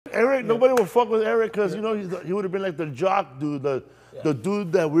Erik, nobody would fuck with Erik because, you know, he would have been like the jock dude, the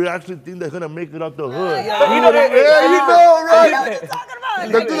dude that we actually think that's going to make it out the hood. Yeah, you know, right? What you talking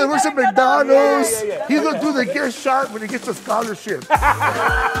about? The dude that works at McDonald's. He's the dude that gets shot when he gets a scholarship.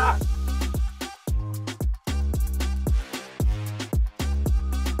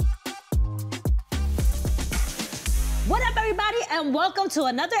 What up, everybody, and welcome to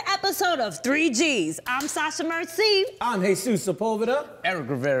another episode of 3G's. I'm Sasha Merci. I'm Jesus Sepulveda. Erik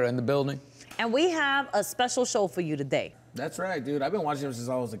Rivera in the building. And we have a special show for you today. That's right, dude. I've been watching him since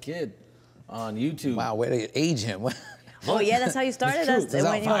I was a kid on YouTube. Wow, way to age him. Oh, yeah, that's how you started? He's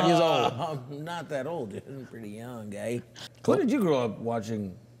about 5 years old. I'm not that old, dude. I'm pretty young, guy. What did you grow up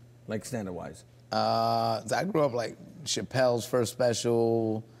watching, like, standard-wise? I grew up like Chappelle's first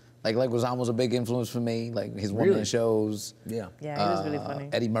special. Like Leguizamo was a big influence for me. Like his one-man shows. Yeah. Yeah, he was really funny.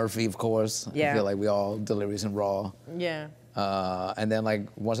 Eddie Murphy, of course. Yeah. I feel like we all Delirious and Raw. Yeah. And then like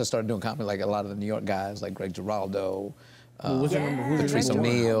once I started doing comedy, like a lot of the New York guys, like Greg Giraldo, Patrice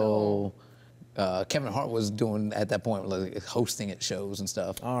O'Neal, Kevin Hart was doing at that point, like hosting at shows and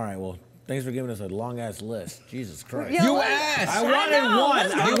stuff. All right, well, thanks for giving us a long-ass list. Jesus Christ. Yo, You asked. I wanted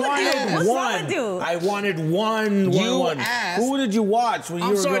one. I wanted one. You asked. Who did you watch when you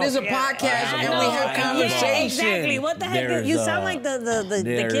I'm were sorry, growing this is a podcast and we have conversation. Yeah, exactly. What the heck? You sound like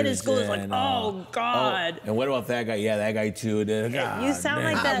the kid in school is like, oh, God. And what about that guy? Yeah, that guy too. You sound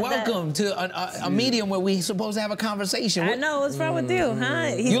like that. Welcome to a medium where we supposed to have a conversation. I know, what's wrong with you,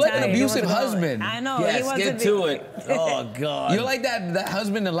 huh? You like an abusive husband. I know. Yes, get to it. Oh, God. You're like that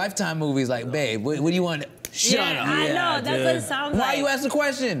husband in Lifetime movies, like, babe, what do you want? Shut up. I know, that's what it sounds like. Why you ask the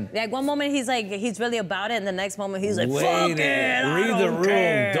question? Like one moment he's like, he's really about it, and the next moment he's like, Wait fuck it. it, Read the room.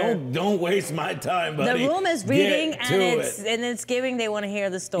 care. Don't waste my time, buddy. The room is reading Get to it. and it's giving, they want to hear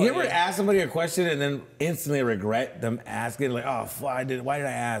the story. You ever ask somebody a question and then instantly regret them asking, like, oh, why did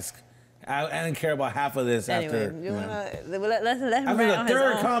I ask? I didn't care about half of this Anyway, after. you wanna, let him After rant on the his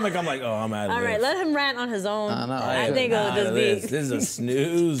third own. comic, I'm like, oh, I'm out of All this. right, let him rant on his own. I know. I think it'll just be. This is a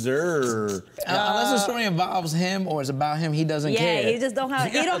snoozer. Unless the story involves him or it's about him, he doesn't care. Yeah, he just don't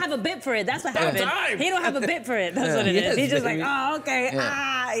have. He don't have a bit for it. That's what happened. time. He don't have a bit for it. That's what it is. He's just like, oh, okay.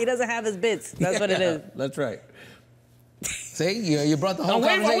 He doesn't have his bits. That's what it is. That's right. See, you brought the whole I'm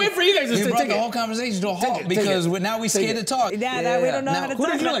conversation. waiting for you guys to You take brought the it. whole conversation to a halt it, because take it. now we scared to talk. Yeah, we don't know how to Who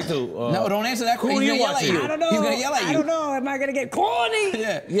talk did you about like to? No, don't answer that question. Who are you He's gonna yell at watching? you. I don't know. He's gonna yell at you. I don't know. Am I gonna get corny?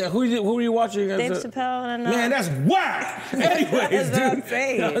 Yeah. Who are you watching? Dave Chappelle and Man, that's whack. Anyways, That's dude. what I'm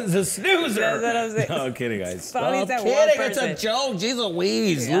saying. That's a snoozer. That's what I'm saying. No, I'm kidding, guys. Probably I'm that one kidding. It's person. a joke. Jeez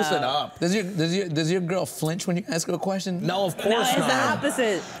Louise, loosen up. Does your girl flinch when you ask her a question? No, of No, course it's the not.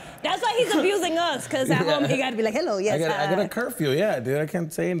 opposite. That's why he's abusing us, because at home he gotta be like, hello, yes. I got a curfew, yeah, dude. I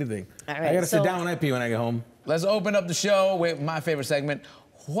can't say anything. All right, I gotta so- sit down when I pee when I get home. Let's open up the show with my favorite segment,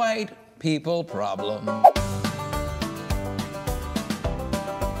 White People Problem.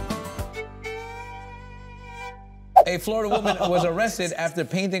 A Florida woman was arrested after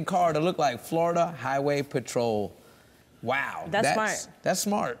painting car to look like Florida Highway Patrol. Wow. That's smart. That's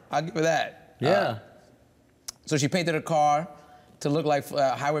smart. I'll give her that. Yeah. So she painted her car to look like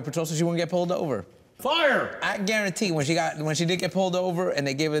Highway Patrol so she wouldn't get pulled over. Fire! I guarantee when she did get pulled over and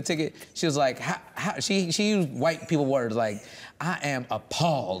they gave her a ticket, she was like, she used white people words like, I am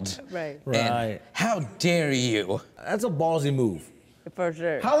appalled. Right. And how dare you? That's a ballsy move. For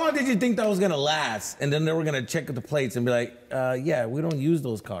sure. How long did you think that was gonna last? And then they were gonna check the plates and be like, yeah, we don't use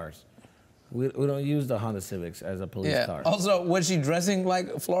those cars. We don't use the Honda Civics as a police car. Also, was she dressing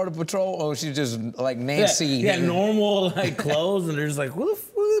like Florida Patrol or was she just like Nancy? Yeah, normal like clothes, and they're just like, who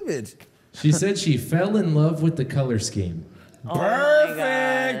the bitch? She said she fell in love with the color scheme. Oh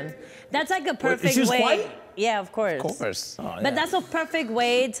Perfect. That's like a perfect she was way. white? Yeah, of course. Of course. Oh, yeah. But that's a perfect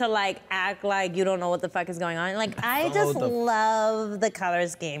way to like act like you don't know what the fuck is going on. Like, I just love the color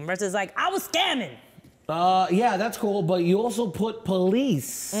scheme versus like, I was scamming. Yeah, that's cool, but you also put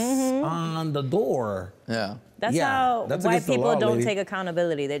police on the door. Yeah. That's Yeah, how that's white against the people law, don't lady. take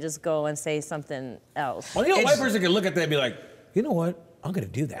accountability. They just go and say something else. Well, you know, a white person can look at that and be like, you know what? I'm gonna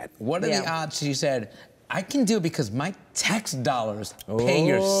do that. What are the Yeah. odds she said, I can do it because my tax dollars pay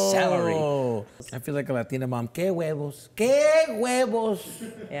your salary. I feel like a Latina mom. Que huevos. Que huevos.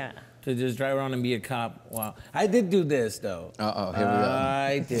 Yeah. To just drive around and be a cop. Wow. I did do this, though. Uh-oh, here we go.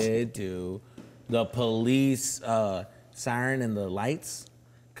 I did do the police siren and the lights,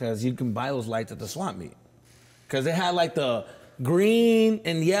 because you can buy those lights at the swap meet. Because they had like the green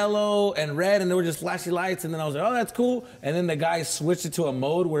and yellow and red, and they were just flashy lights, and then I was like, oh, that's cool. And then the guy switched it to a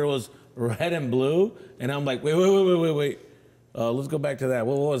mode where it was red and blue, and I'm like, wait. Let's go back to that.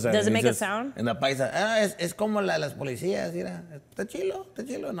 What was that? Does it And make he a sound? And the paisa, es como las policías, mira. Está chilo.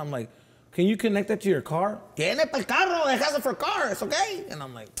 And I'm like, can you connect that to your car? Tiene para el carro, it has it for cars, okay? And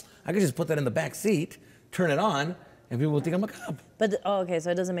I'm like, I could just put that in the back seat, turn it on, and people will think I'm a cop. But okay, so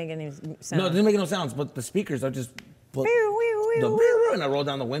it doesn't make any sound. No, it doesn't make no sounds, but the speakers are just put and I roll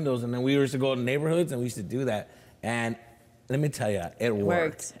down the windows, and then we used to go to neighborhoods and we used to do that. And let me tell you, it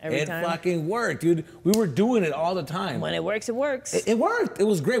worked. Every time? It fucking worked, dude. We were doing it all the time. When it works, it works. It worked. It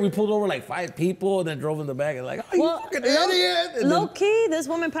was great. We pulled over like 5 people and then drove in the back and like, oh, you fucking idiot. Low key, this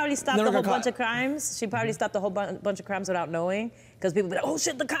woman probably stopped a Never whole got bunch caught. of crimes. She probably stopped a whole bunch of crimes without knowing. Because people be like, oh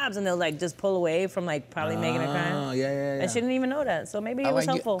shit, the cops. And they'll like just pull away from like probably making a crime. Oh, yeah. And she didn't even know that. So maybe it was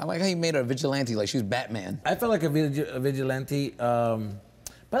helpful. I like how you made her a vigilante, like she was Batman. I felt like a vigilante.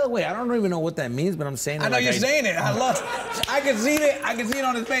 By the way, I don't even know what that means, but I'm saying it. I know like you're saying it. I love it. I can see it. I can see it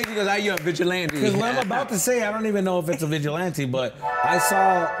on his face. He goes, "Are you a vigilante?" Because what I'm about to say, I don't even know if it's a vigilante, but I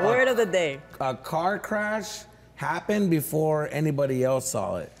saw Word of the day. a car crash happen before anybody else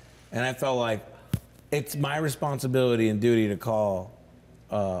saw it. And I felt like it's my responsibility and duty to call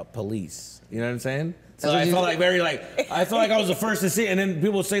police. You know what I'm saying? So I felt like I felt like I was the first to see it, and then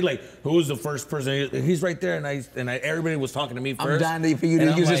people would say like, "Who was the first person?" He's right there, and everybody was talking to me first. I'm dying for you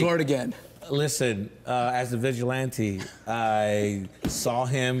to use this word again. Listen, as a vigilante, I saw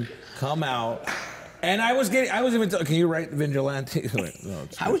him come out, and I was even. Can you write vigilante? No,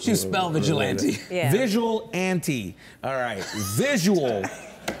 How would you spell vigilante? Yeah. Visual anti. All right, visual.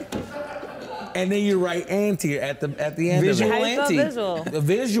 And then you write anti at the end Visual of it. How you spell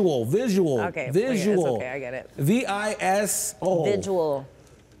visual? Visual. Okay, Visual. it's okay, I get it. VISO. Visual.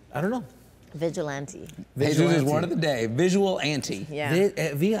 I don't know. Vigilante. Jesus' word of the day. Visual anti. Yeah.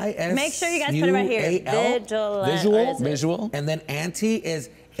 VIS. Make sure you guys put it right here. Visual. Visual. And then anti is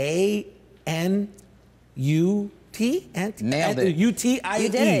ANUT. Nailed it. UTIE. You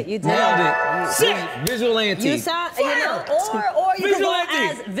did it. You did Nailed it. it. Sick. Visual anti. You sound, you know, or you can go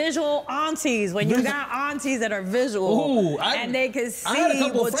Vigilante. as visual aunties when you got aunties that are visual and they can see I had a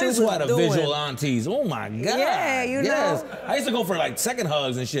couple what of friends you who had was a doing. visual aunties. Oh my God. Yeah, you yes. know. I used to go for like second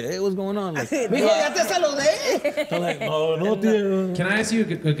hugs and shit. Hey, what's going on? Like, Yeah. "Mijo, ya te saludé." I'm like, oh, no, tío. Can I ask you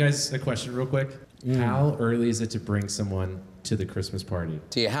guys a question real quick? How early is it to bring someone to the Christmas party?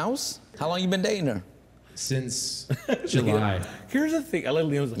 To your house? How long you been dating her? Since July. Here's the thing. I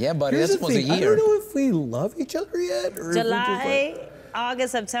literally was like, Yeah, buddy, here's that's the almost a thing. year. I don't know if we love each other yet. Or if we're just July, like-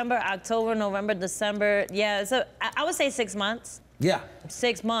 August, September, October, November, December. Yeah, so I would say 6 months. yeah.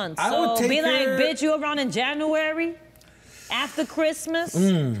 6 months. I So would take be her- like, bitch, you around in January after Christmas?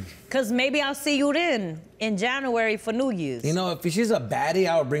 Because maybe I'll see you then in January for New Year's. You know, if she's a baddie,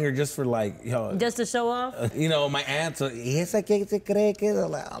 I would bring her just for like, Just to show off? you know, my aunts. "Y esa que se cree que?"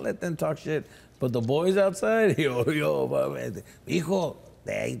 I'll let them talk shit. But the boys outside, yo, mami, hijo,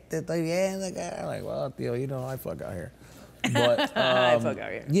 de ahí te estoy viendo, acá. I'm like, well, tío, you know, I fuck out here. But I fuck out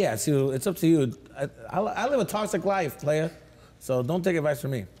here. yeah, so it's up to you. I live a toxic life, player. So don't take advice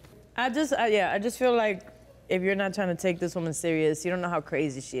from me. I just feel like if you're not trying to take this woman serious, you don't know how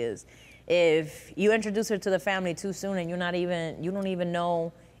crazy she is. If you introduce her to the family too soon and you don't even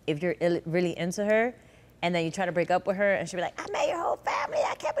know if you're really into her, and then you try to break up with her and she'll be like, I met your whole family,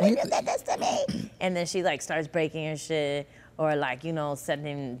 I can't believe you did this to me. And then she like starts breaking her shit or like, you know,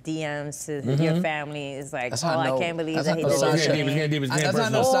 sending DMs to your family. It's like, That's oh, how I I know- can't believe that's that he how I did know this Sasha- to me. That's how I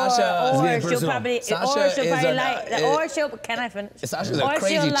know personal. Sasha. Or getting she'll personal. probably, Sasha or she'll can I finish? Sasha's a Or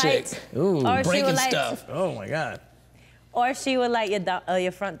crazy she'll chick. Ooh, or she Breaking would like, stuff. Oh my God. Or she would light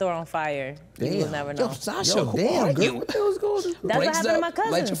your front door on fire. You will never know. Yo, Sasha, Yo, who damn, are girl, you? what the hell's going on? That's what Breaks happened to up, my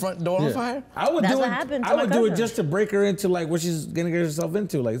cousin. Light your front door on fire? I would That's do what it. happened to I my would do it cousin. just to break her into like what she's gonna get herself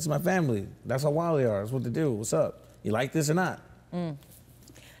into. Like, it's my family. That's how wild they are. That's what they do. What's up? You like this or not?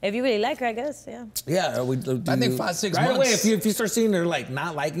 If you really like her, I guess, yeah. Yeah. I think 5, 6 right months. away. If you start seeing her like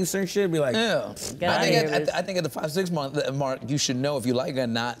not liking certain shit, be like, Yeah. Get out of here, I think at the 5, 6 month mark, you should know if you like her or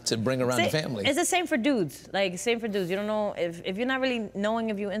not to bring her around the family. It's the same for dudes. Like, same for dudes. You don't know, if you're not really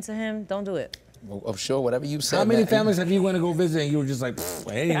knowing if you're into him, don't do it. Well, I'm sure whatever you said. how many man. families have you went to go visit and you were just like, pfft,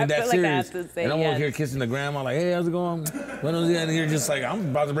 it ain't even I that feel like I serious? have to say and I'm over yes. here kissing the grandma like, hey, how's it going? And you're just like, I'm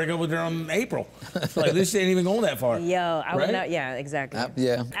about to break up with her in April. Like, this shit ain't even going that far. Yo, I would Right? not, yeah, exactly.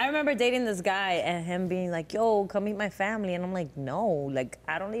 Yeah. I remember dating this guy and him being like, yo, come meet my family. And I'm like, no, like,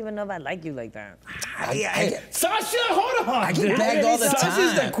 I don't even know if I like you like that. Sasha, hold on. I get bagged all the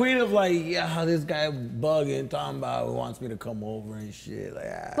Sasha's time. the queen of like, yeah, this guy bugging, talking about wants me to come over and shit.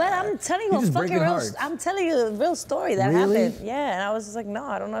 Like, But I'm telling you you a just fucking breaking real, hearts. I'm telling you a real story that Really? happened. Yeah, and I was just like, no,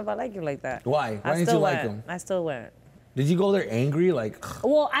 I don't know if I like you like that. Why? Why I didn't still you like went. him? I still went. Did you go there angry? Like,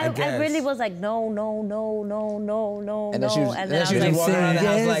 Well, I guess. really was like, no. And then she was, like, walking around the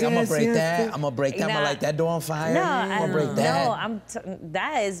house like, I'm gonna break yes, that. yes. I'm gonna break that. I'm gonna light that door on fire. no, I'm gonna break that. no,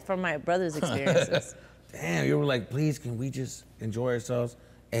 that is from my brother's experiences. Damn, you were like, please, can we just enjoy ourselves?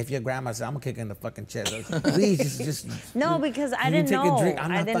 If your grandma said, I'm gonna kick her in the fucking chest. Please, just. No, because I can you didn't take know. a drink?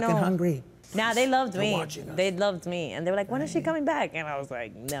 I'm not fucking hungry. Nah, they loved me. watching us. They loved me, and they were like, "When is she coming back?" And I was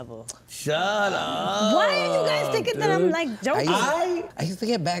like, "Never." Shut up. Why are you guys thinking that I'm like joking? I used to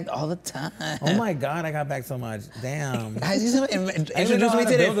get bagged all the time. Oh my God, I got back so much. Damn. I used to introduce me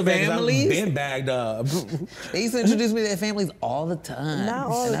to their families. Been bagged up. They used to introduce me to their families all the time. Not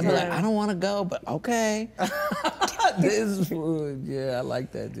all and the I'd be like, time. I don't want to go, but okay. This food, yeah, I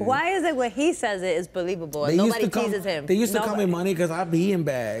like that, dude. Why is it when he says it is believable and nobody teases him? They used to call me Nobody. money because I be in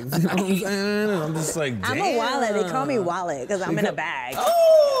bags. You know what I'm saying? And I'm just like, damn. I'm a wallet. They call me wallet because I'm in a bag.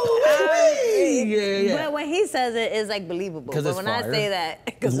 Oh, yeah. But when he says it, it's like believable. 'Cause But it's when I fire. say that,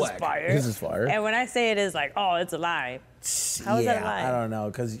 because it's Whack. fire. 'Cause it's fire. And when I say it, it's like, oh, it's a lie. How is that a lie? I don't know,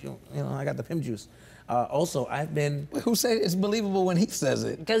 because you know, I got the pimp juice. Also, I've been. Who said it's believable when he says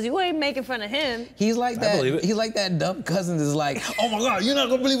it? Because you ain't making fun of him. He's like I that. believe it. He's like that dumb cousin that's like, oh my God, you're not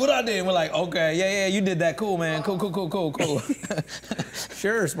gonna believe what I did. And we're like, okay, yeah, you did that. Cool, man. Cool.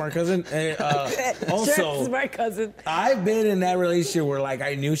 Sure, smart cousin. Also, Sure, smart cousin. I've been in that relationship where like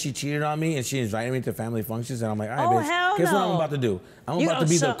I knew she cheated on me and she invited me to family functions and I'm like, all right, Oh, bitch, hell guess what I'm no. about to do? I'm You about to gonna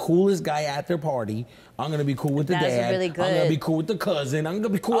be the shut- coolest guy at their party. I'm gonna be cool with the That's dad. really I'm gonna good. be cool with the cousin. I'm gonna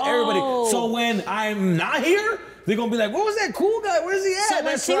be cool with Oh. everybody. So when I'm not here, they're gonna be like, what was that cool guy? Where's he at? So when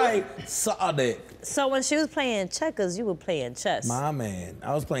That's she- right. Sadiq. So when she was playing checkers, you were playing chess. My man.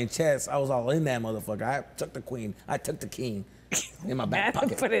 I was playing chess. I was all in that motherfucker. I took the queen. I took the king in my back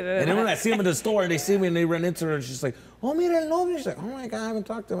pocket. Put it in And then when my- I see him in the store and they see me and they run into her, she's like, oh, mira el novio. She's like, oh my God, I haven't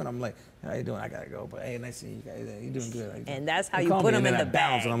talked to him. And I'm like, how you doing? I gotta go. But hey, nice seeing you guys. You doing good. How you doing? And that's how They you call put me, him and in then the I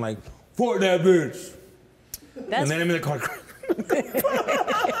bounce bag. and I'm like, for that bitch. That's And then I'm in the car.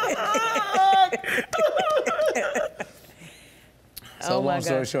 So Oh my long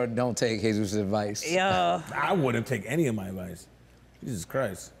story God. short, don't take Jesus' advice. Yo, I wouldn't take any of my advice. Jesus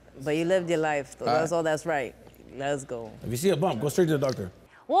Christ. but you lived your life. Though. That's all that's right. Let's go. If you see a bump, go straight to the doctor.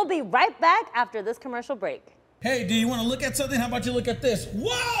 We'll be right back after this commercial break. Hey, do you want to look at something? How about you look at this?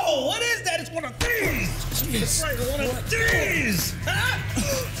 Whoa! What is that? It's one of these! That's right, one of these!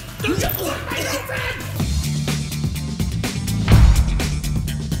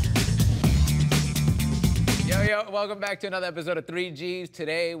 Yo, welcome back to another episode of 3G's.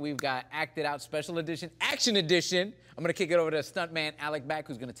 Today, we've got Acted Out Special Edition, Action Edition. I'm gonna kick it over to stuntman Alec Back,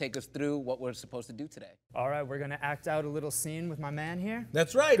 who's gonna take us through what we're supposed to do today. All right, we're gonna act out a little scene with my man here.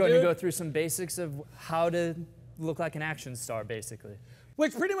 That's right, Going dude. to go through some basics of how to look like an action star, basically.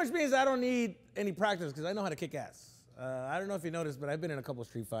 Which pretty much means I don't need any practice because I know how to kick ass. I don't know if you noticed, but I've been in a couple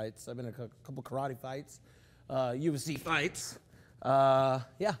street fights. I've been in a couple karate fights, UFC fights.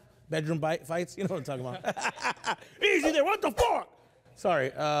 Yeah, bedroom fights. You know what I'm talking about. Easy there, what the fuck?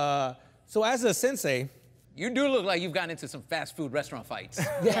 Sorry. So as a sensei, You do look like you've gotten into some fast food restaurant fights.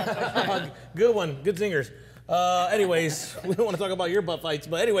 good one, good singers. Anyways, we don't want to talk about your butt fights,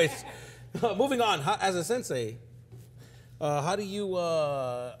 but anyways, moving on. As a sensei, how do you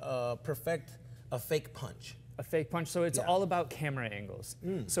perfect a fake punch? A fake punch, so it's all about camera angles.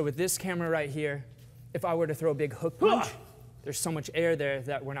 So with this camera right here, if I were to throw a big hook punch, there's so much air there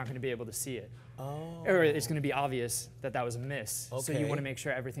that we're not gonna be able to see it. Or it's gonna be obvious that that was a miss. So you Okay. wanna make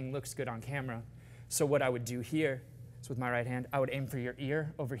sure everything looks good on camera. So what I would do here is with my right hand, I would aim for your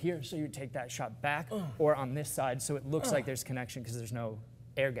ear over here, so you take that shot back, or on this side, so it looks like there's connection because there's no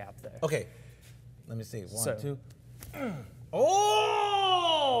air gap there. Okay, let me see. One, So- two.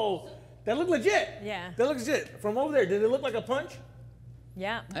 Oh! That looked legit. Yeah. That looked legit. From over there, did it look like a punch?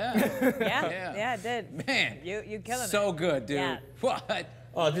 Yeah. Yeah. Yeah, it did. Man, You killing it. so good, dude. Yeah. What?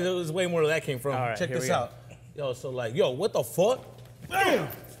 Oh, dude, it was way more where that came from. All right, Check here this we go. out. Yo, so like, yo, what the fuck? Bam!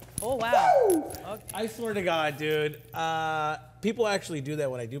 Oh, wow. I swear to God, dude. People actually do that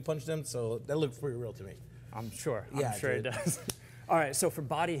when I do punch them, so that looks pretty real to me. I'm sure. Yeah, I'm sure it dude. does. All right, so for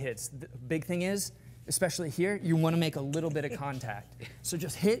body hits, the big thing is, especially here, you want to make a little bit of contact. So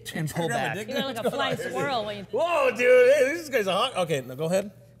just hit and pull grab a back. dick. You look like a flying squirrel when you... Whoa, dude, hey, this guy's a hot. Okay, now go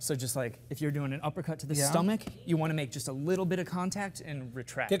ahead. So just like if you're doing an uppercut to the Yeah. stomach, you want to make just a little bit of contact and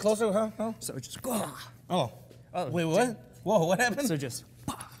retract. Get closer, huh? So just Oh. Oh, Wait, what? Whoa, what happened? So just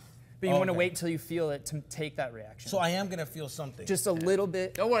but you want to Okay. wait till you feel it to take that reaction. So I am gonna feel something. just a little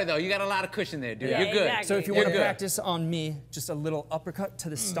bit. Don't worry though, you got a lot of cushion there, dude. Yeah, You're good. exactly. So if you You're want to good. practice on me, just a little uppercut to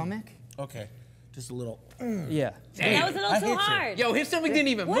the stomach. Okay. Just a little. Yeah. That was a little too hard. Yo, his stomach didn't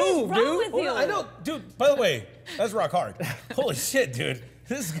even What is move, wrong dude. with you? I don't, dude. By the way, that's rock hard. Holy shit, dude.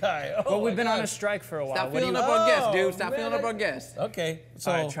 This guy. Oh Well, we've been my on a God. strike for a while. Stop What do feeling you- up our guests, dude. Oh, Stop feeling up our guests. Okay.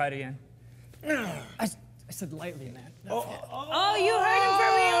 So. All right, try it again. I said lightly, man. Oh, you heard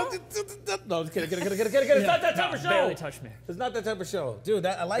him for real? No, I'm just kidding. It's not that type of show. Barely touched me. It's not that type of show, dude.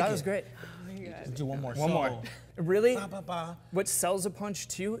 I like it. That was great. Let's do one more. One more. Really, Ba, ba, ba. what sells a punch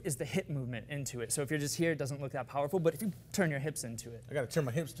too is the hip movement into it. So if you're just here, it doesn't look that powerful. But if you turn your hips into it, I gotta turn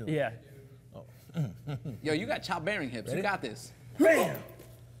my hips to it. yeah. Yo, you got child-bearing hips. Ready? You got this. Bam!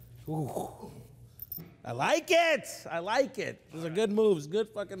 Ooh. I like it. I like it. Those are good moves. Good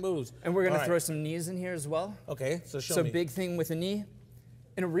fucking moves. And we're gonna All right. throw some knees in here as well. Okay, so show So me. big thing with a knee,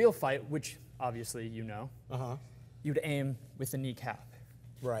 in a real fight, which obviously you know, you'd aim with the kneecap.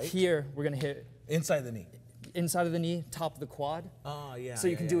 Right. Here, we're gonna hit Inside the knee. inside of the knee, top of the quad. Oh, yeah. So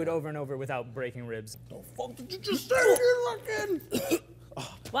you can do it over and over without breaking ribs. The fuck did you just say? You're looking.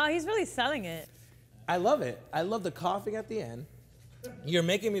 Wow, he's really selling it. I love it. I love the coughing at the end. You're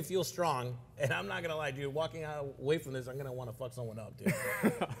making me feel strong, and I'm not gonna lie, dude. Walking away from this, I'm gonna want to fuck someone up, dude.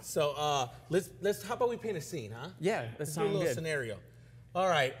 So let's. How about we paint a scene, huh? Yeah, that Let's do a sounds little good. scenario. All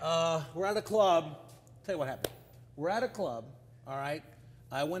right. We're at a club. Tell you what happened. We're at a club. All right.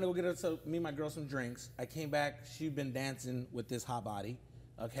 I went to go get me and my girl some drinks. I came back. She'd been dancing with this hot body.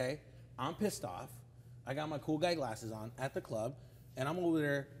 Okay. I'm pissed off. I got my cool guy glasses on at the club, and I'm over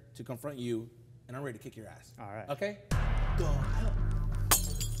there to confront you, and I'm ready to kick your ass. All right. Okay.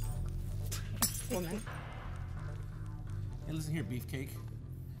 Well, man. Hey, listen here, beefcake.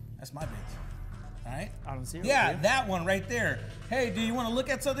 That's my bitch. All right? I don't see her. Yeah, do you? that one right there. Hey, do you want to look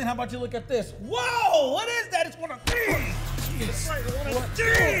at something? How about you look at this? Whoa! What is that? It's one of these! It's like one of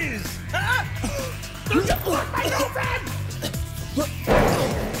these! Huh? Don't you fuck my girlfriend!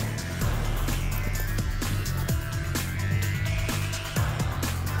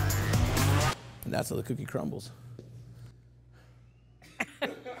 And that's how the cookie crumbles.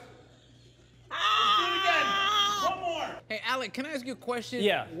 Hey, Alec, can I ask you a question?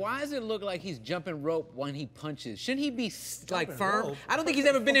 Yeah. Why does it look like he's jumping rope when he punches? Shouldn't he be like Jumping firm? rope? I don't think he's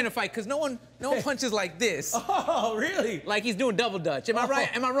ever been in a fight because no one punches like this. Oh, really? Like he's doing double dutch. Am I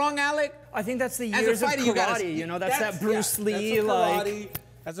right? Am I wrong, Alec? I think that's the As a years of fighter, karate. you gotta- You know, that's that Bruce Lee, that's a like. karate.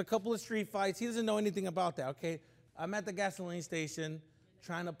 That's a couple of street fights. He doesn't know anything about that, okay? I'm at the gasoline station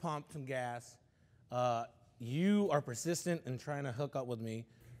trying to pump some gas. You are persistent in trying to hook up with me.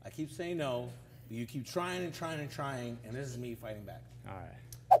 I keep saying no. You keep trying and trying and trying, and this is me fighting back. All right.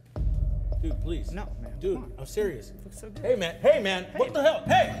 Dude, please. No, man, Dude, come on. I'm serious. Looks so good. Hey, man. What the hell?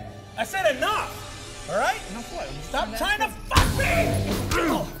 Hey, I said enough. All right? Enough what? I'm just Stop trying trying to fuck me!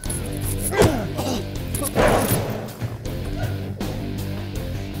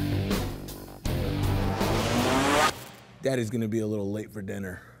 Daddy's gonna be a little late for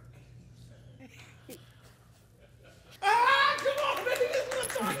dinner. Come on, baby, this is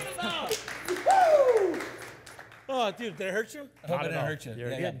what I'm talking about. Woo! Oh, dude, did it hurt you? I hope Not it at didn't all. hurt you. You're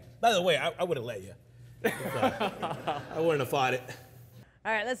Yeah, good. yeah. By the way, I would have let you. I wouldn't have fought it.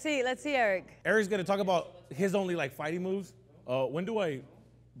 All right, let's see, Eric. Eric's gonna talk about his only like fighting moves. When do I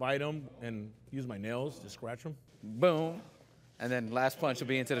bite him and use my nails to scratch him? Boom. And then last punch will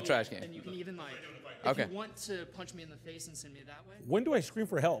be into the trash can. And you can even like, Okay. if you want to punch me in the face and send me that way. When do I scream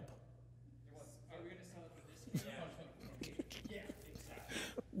for help? Are we gonna start with this?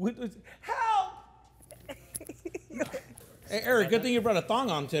 When does- help! Hey, Eric, good thing you brought a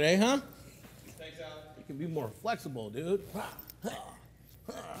thong on today, huh? Thanks, Alec. You can be more flexible, dude.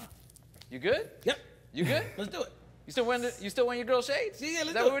 You good? Yep, You good? let's do it. You still wearing your girl shades? Yeah, Is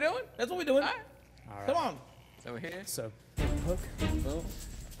let's that do what it. we're doing? That's what we're doing. All right. Come on. So we're here. So, hook. Boom.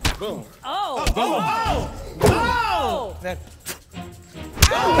 Boom. Oh, Oh! That.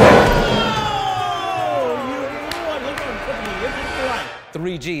 Look at him putting me into the line.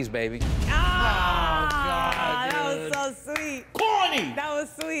 3G's, baby. that was so sweet. Corny! That was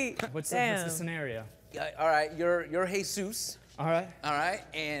sweet. What's Damn. the scenario? All right, you're Jesus. All right. All right,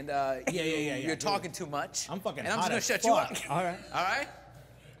 and Yeah. you're talking too much. I'm fucking And I'm hot just gonna as shut you fuck. up. All right. All right.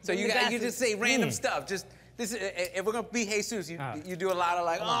 So you the got you glasses. just say random stuff. Just this. If we're gonna be Jesus, you do a lot of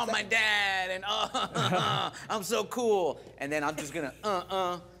like, oh my dad, and I'm so cool, and then I'm just gonna and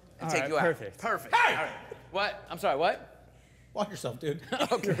All take right, you out. perfect. Perfect. Hey! All right. What? I'm sorry. What? Watch yourself, dude.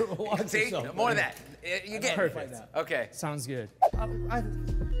 Okay. Watch See, yourself. more of that. You get it. Perfect. Okay. Sounds good.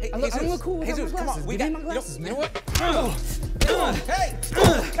 Hey, I look cool without Jesus, my come on. glasses. We Give got. me my glasses, you know man. what? Hey!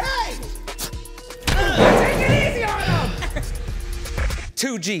 Hey! Take it easy on them.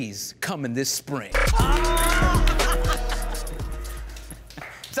 2G's coming this spring.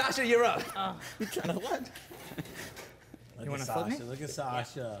 Sasha Sasha, you're up. You trying to what? You want to flip me? Look at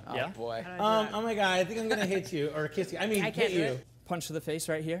Sasha. Yeah. Oh, boy. Oh my God, I think I'm gonna hit you or kiss you. I mean, I can't hit do you. it. Punch to the face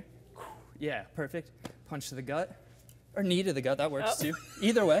right here. Yeah, perfect. Punch to the gut. Or knee to the gut, that works too.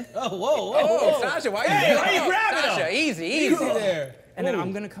 Either way. Oh, whoa. Oh, Sasha, why Why you grabbing Sasha, him? easy. Easy there. And then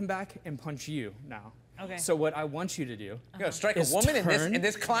I'm gonna come back and punch you now. Okay. So what I want you to do, You're gonna strike a Is woman turn. in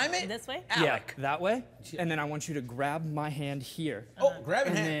this climate? This way? Alec. that way, and then I want you to grab my hand here. Oh, grab a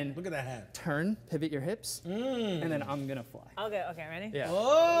And hand. then- Look at that hand. Turn, pivot your hips, and then I'm gonna fly. Okay, ready? Yeah.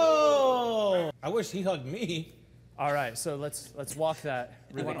 Oh. I wish he hugged me. All right, so let's walk that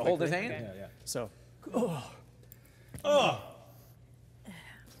You really want to hold his quickly. hand? Yeah. So, Oh.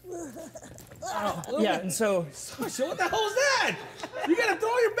 yeah, and so Sasha, what the hell is that? You gotta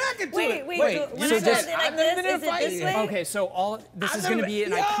throw your back into it. Wait. When so I this- said it like I've never this, been in a is it fight. this way? okay, so this I've is gonna never be an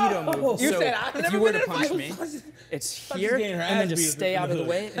been- Aikido move. You So said I've if never you were been to in a punch fight. me, it's Sasha's here, getting her and then ass just beat stay in out the of the hood.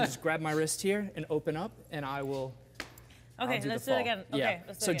 way and just grab my wrist here and open up, and I will. Okay, I'll do let's the do it fall. again. Okay, Yeah.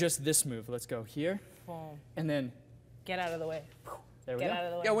 let's do So it again. just this move. Let's go here, Boom. and then Get out of the way. there we Get go. out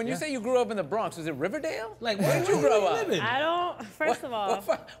of the way. Yo, when you say you grew up in the Bronx, was it Riverdale? Like, where did you grow up? living? I don't. First of all,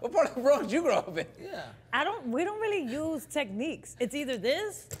 What part of the Bronx you grew up in? Yeah. we don't really use techniques. It's either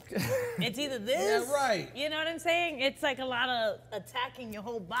this, it's either this. Yeah, right. You know what I'm saying? It's like a lot of attacking your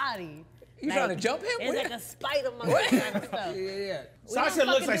whole body. You trying to jump him? It's like a spider monkey kind of stuff. Yeah. We don't Sasha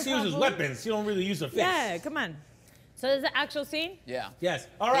looks fucking like do she uses kung fu. weapons. She don't really use her fists. Yeah, come on. So there's the actual scene. Yeah. Yes.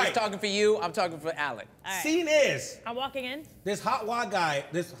 All right. He's talking for you. I'm talking for Alec. All right. Scene is I'm walking in. this hot white guy.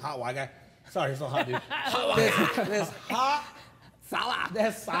 Sorry, he's not hot dude. this hot Salah.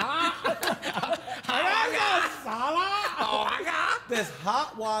 This Salah.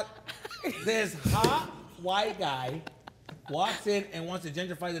 This hot white guy walks in and wants to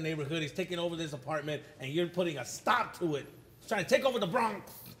gentrify the neighborhood. He's taking over this apartment, and you're putting a stop to it. He's trying to take over the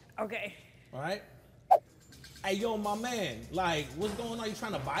Bronx. Okay. All right. Hey, yo, my man, like, what's going on? You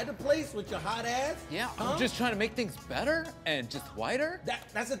trying to buy the place with your hot ass? Yeah, Huh? I'm just trying to make things better and just whiter.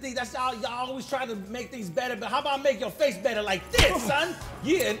 That's the thing. That's y'all always try to make things better. But how about make your face better like this, son?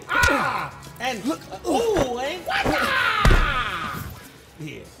 Yeah, and and ooh, and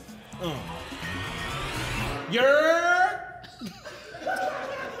yeah. You're.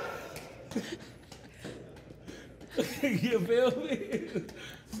 You feel me?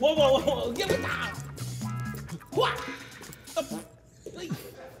 Whoa. Give it down. What?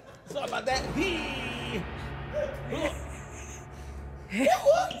 Sorry about that.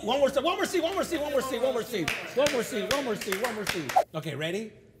 One more scene. Okay,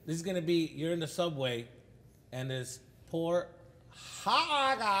 ready? This is gonna be, you're in the subway, and this poor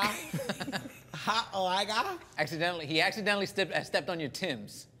He accidentally stepped on your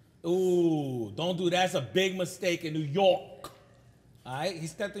Timbs. Ooh, don't do that. That's a big mistake in New York. All right, he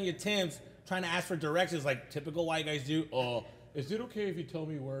stepped on your Timbs, trying to ask for directions like typical white guys do. Is it okay if you tell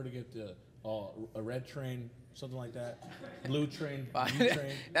me where to get the a red train, something like that? Blue train, blue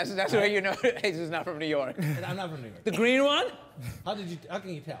train. That's where you know Jesus is not from New York. I'm not from New York. The green one? How can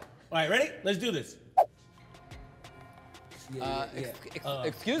you tell? All right, ready? Let's do this.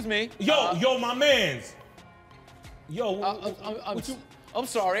 Excuse me. Yo, my mans. Yo, I'm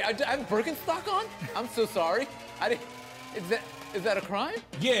sorry. I have Birkenstock on. I'm so sorry. Is that a crime?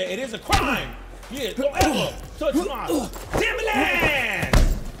 yeah, it is a crime. Yeah, don't ever touch my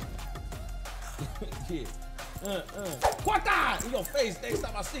Timberlands. Yeah. Quata in your face next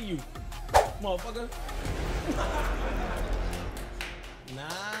time I see you, motherfucker.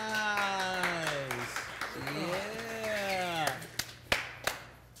 Nice. Yeah.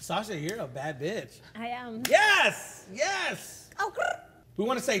 Sasha, you're a bad bitch. I am. Yes. Oh, We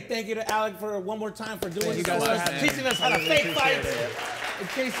want to say thank you to Alec for one more time for doing you this guys for for us, having me. teaching us how to fake fights. In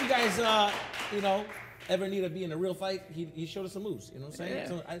case you guys, ever need to be in a real fight, he showed us some moves. You know what I'm saying? Yeah.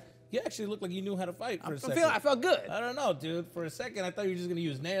 So you actually looked like you knew how to fight for a second. I felt good. I don't know, dude. For a second, I thought you were just gonna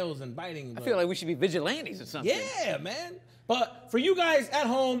use nails and biting. I feel like we should be vigilantes or something. yeah, man. But for you guys at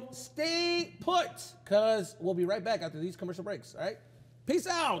home, stay put, cause we'll be right back after these commercial breaks. All right? Peace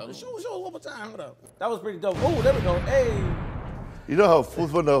out. Show us one more time. Hold up. That was pretty dope. Oh, there we go. Hey. You know how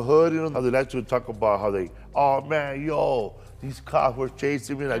fools from the hood, you know, how they like to talk about how they, oh man, yo, these cops were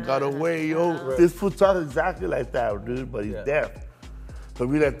chasing me and I got away, yo. This fool talks exactly like that, dude, but he's deaf. So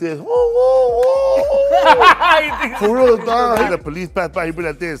we like this, whoa, whoa, whoa. For real, dog. The police pass by, he be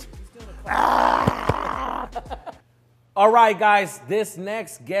like this. All right, guys, this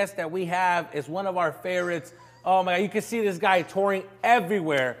next guest that we have is one of our favorites. Oh my God, you can see this guy touring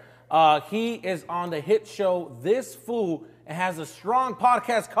everywhere. He is on the hit show This Fool and has a strong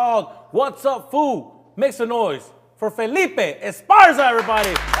podcast called What's Up Fool? Make some noise for Felipe Esparza,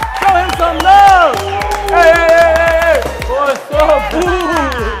 everybody. Show him some love. Hey. What's up, fool?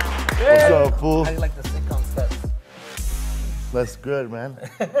 What's up, fool? How do you like the sitcom steps? That's good, man.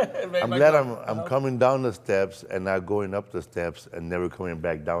 I'm glad I'm coming down the steps and not going up the steps and never coming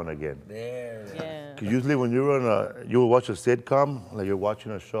back down again. There. Yeah. 'Cause usually when you watch a sitcom, like you're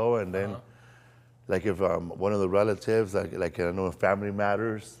watching a show, and then, like if one of the relatives, like I know Family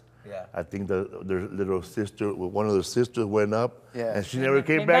Matters, Yeah. I think their little sister, one of the sisters went up, Yeah. and she never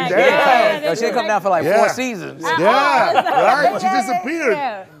came Came back back. down. Yeah. No, she didn't come down for like 4 seasons. Yeah, right? She disappeared.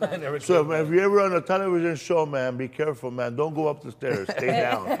 Yeah. So if you're ever on a television show, man, be careful, man. Don't go up the stairs. Stay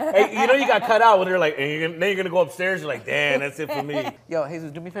down. Hey, you know you got cut out when they're like, and then you're gonna go upstairs. You're like, damn, that's it for me. Yo,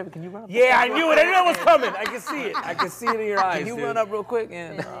 Jesus, do me a favor. Can you run up? Yeah, I knew it. I knew it was coming. I can see it. I can see it in your eyes. Can you dude. run up real quick?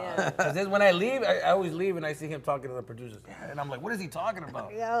 And Because then when I leave, I always leave and I see him talking to the producers. And I'm like, what is he talking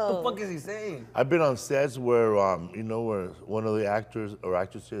about? What the fuck is he saying? I've been on sets where, where one of the actors or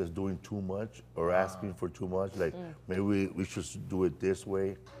actresses is doing too much or asking for too much. Like, maybe we should do it this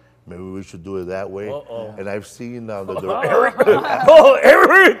way. Maybe we should do it that way. And I've seen Eric. Oh,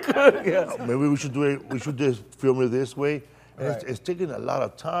 Eric. Yeah. maybe we should do it. We should just film it this way. And it's taking a lot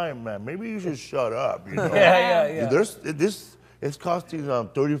of time, man. Maybe you should shut up. You know? Yeah. It's costing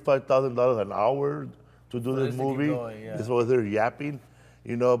 $35,000 an hour to do this this to keep movie. going, yeah. This is what they're yapping,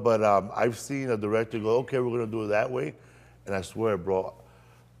 you know. But I've seen a director go, okay, we're gonna do it that way, and I swear, bro,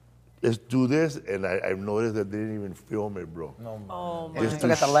 let's do this. And I've noticed that they didn't even film it, bro. No, man. Oh my. Just Still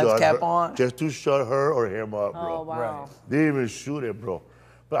got the lens cap on? Just to shut her or him up, bro. Oh wow. They didn't even shoot it, bro.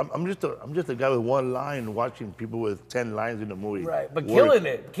 But I'm just a guy with one line watching people with 10 lines in the movie. Right, but work. killing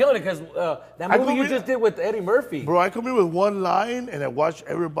it, because that I movie go you with- just did with Eddie Murphy. Bro, I come in with one line and I watch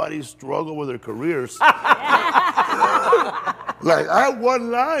everybody struggle with their careers. Like, I have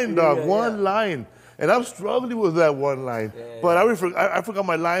one line, dog, one line. And I'm struggling with that one line. But I forgot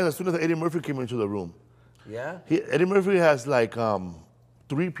my line as soon as Eddie Murphy came into the room. Yeah? Eddie Murphy has like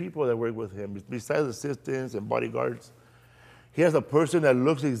 3 people that work with him, besides assistants and bodyguards. He has a person that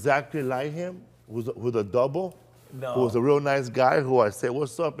looks exactly like him, who's a double, who was a real nice guy, who I said,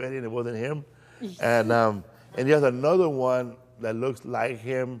 what's up, Eddie? And it wasn't him. And he has another one that looks like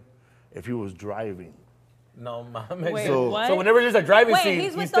him if he was driving. No, man. Wait, So- what? So whenever there's a driving Wait, scene,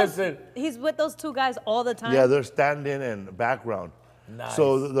 he's with those 2 guys all the time? Yeah, they're standing in the background. Nice.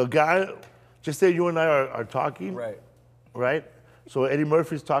 So the guy, just say you and I are talking, right? So Eddie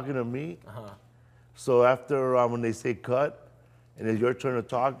Murphy's talking to me. So after when they say cut, and it's your turn to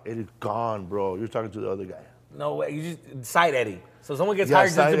talk, Eddie's gone, bro. You're talking to the other guy. No way, you just side Eddie. So someone gets Yeah,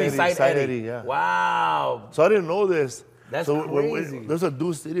 hired just to be Eddie, side Eddie. Eddie, yeah. Wow. So I didn't know this. That's so crazy. There's a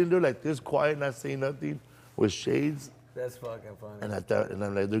dude sitting there like this, quiet, not saying nothing, with shades. That's fucking funny. And I thought, and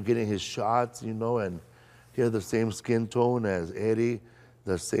I'm like, they're getting his shots, you know, and he has the same skin tone as Eddie,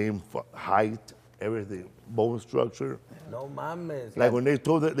 the same height, everything, bone structure. No mames. Like when they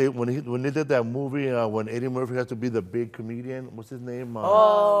told that when they did that movie when Eddie Murphy had to be the big comedian, what's his name?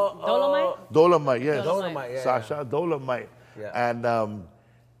 Dolomite? Dolomite, yes. Dolomite, yeah. Sasha Dolomite. Yeah. And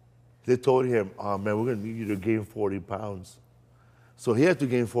they told him, oh man, we're gonna need you to gain 40 pounds. So he had to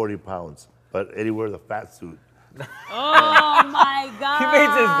gain 40 pounds, but Eddie wears a fat suit. Oh my God.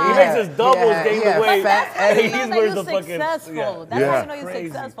 He makes his doubles gain the weight. That's how you know He's that wearing you're the fucking. successful. That's Yeah. how you know you're Crazy.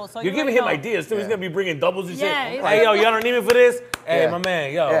 successful. So You're you giving already him know. ideas too. He's gonna be bringing doubles and Yeah, shit. he's Hey, yo, like- y'all don't need me for this? Hey, Yeah. my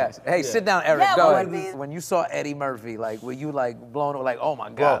man, yo. Yeah. Hey, sit down, Eric. Yeah, Go what ahead. would be- When you saw Eddie Murphy, like, were you like blown away? Like, oh my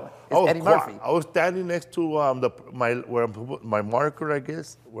Bro, God, it's Eddie Murphy. I was standing next to my marker, I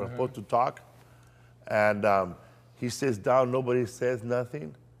guess, where I'm supposed to talk, and he sits down. Nobody says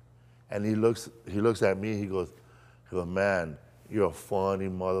nothing, and he looks at me. He goes, man, you're a funny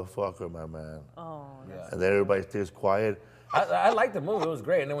motherfucker, my man. Oh, And then everybody stays quiet. I liked the movie. It was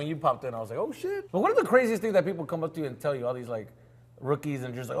great. And then when you popped in, I was like, oh shit. But what are the craziest things that people come up to you and tell you? All these like rookies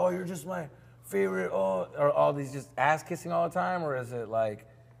and just like, oh, you're just my favorite. Oh, or all these just ass kissing all the time, or is it like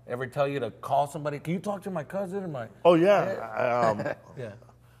ever tell you to call somebody? Can you talk to my cousin or my? Oh yeah, Yeah.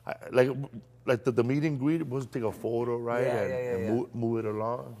 like the meet and greet was to take a photo, right, Yeah, and move it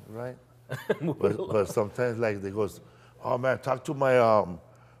along, right. But sometimes like they goes, oh man, talk to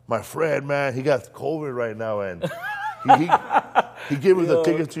my friend, man. He got COVID right now, and he gave us the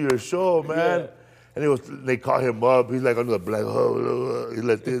tickets to your show, man. And they call him up. He's like under the black, he's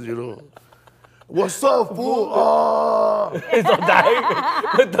like this, you know. What's up, fool? Oh. He's all dying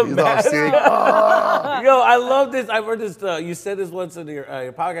with the He's all mask. sick. Oh. Yo, I love this. I've heard this. You said this once in your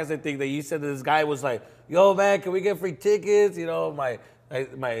podcast, I think, that you said that this guy was like, yo, man, can we get free tickets? You know,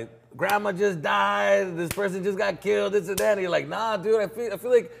 my grandma just died, this person just got killed, this and that. And you're like, nah, dude, I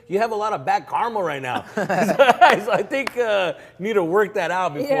feel like you have a lot of bad karma right now. So I think you need to work that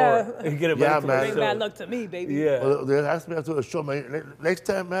out before you get it back to the show. Bring bad luck to me, baby. Yeah. Well, they asked me after the show, man, next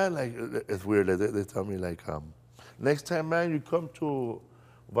time, man, like, it's weird. They tell me, like, next time, man, you come to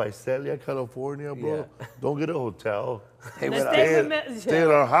Visalia, California, bro, don't get a hotel. Stay at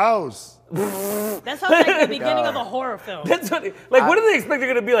our house. That sounds like the beginning of a horror film. That's what, like, what do they expect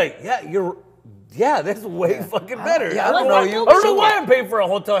you're gonna be like? Yeah, that's way fucking better. Yeah, I don't know you. I don't know why I'm paying for a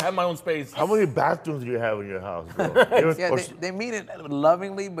hotel, have my own space. How many bathrooms do you have in your house, bro? Yeah, they mean it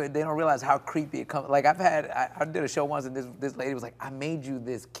lovingly, but they don't realize how creepy it comes. Like I did a show once, and this lady was like, "I made you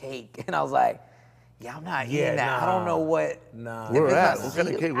this cake," and I was like, "Yeah, I'm not eating that. I don't know what." Nah. Where at? What kind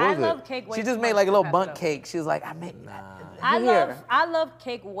of cake was I it? love cake way She too just made much like a to little pass bundt up. cake. She was like, "I made." I love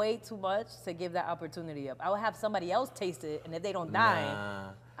cake way too much to give that opportunity up. I will have somebody else taste it, and if they don't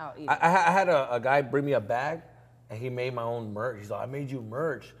die, I'll eat it. I had a guy bring me a bag, and he made my own merch. He's like, I made you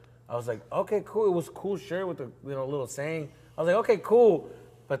merch. I was like, okay, cool. It was a cool shirt with a little saying. I was like, okay, cool.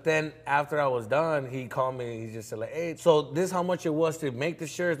 But then after I was done, he called me. He just said like, hey, so this is how much it was to make the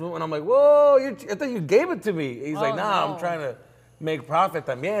shirts. And I'm like, whoa, I thought you gave it to me. He's like, nah, no. I'm trying to make profit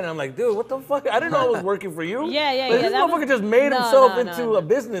también. And I'm like, dude, what the fuck? I didn't know it was working for you. Yeah. This motherfucker just made himself into a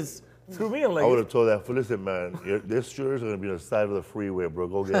business through me. I'm like, I would have told that, listen, man, this shirt's gonna be on the side of the freeway, bro.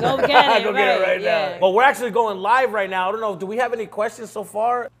 Go get it. Go get it, go get it right now. Well, we're actually going live right now. I don't know. Do we have any questions so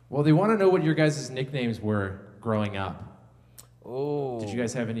far? Well, they want to know what your guys' nicknames were growing up. Oh. Did you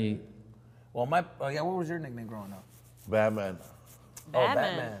guys have any? Well, what was your nickname growing up? Batman.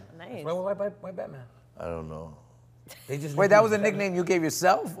 Batman. Nice. Why Batman? I don't know. They just Wait, that was a nickname you gave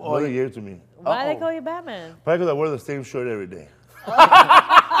yourself? What a year to me. Why do they call you Batman? Probably because I wear the same shirt every day.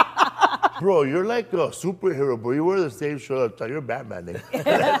 Bro, you're like a superhero, bro. You wear the same shirt all the time. You're Batman,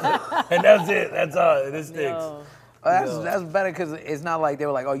 nigga. And that's it. That's all. This sticks. Yo. That's better because it's not like they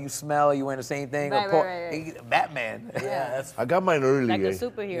were like, oh, you smell, you wearing the same thing. Right. Batman. Yeah, that's. I got mine early. Like eh? a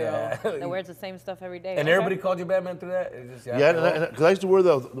superhero that wears the same stuff every day. And everybody called you Batman through that? It's just, Yeah, because I used to wear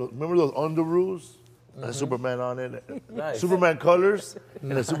remember those underoos? Had Superman on it. Nice. Superman colors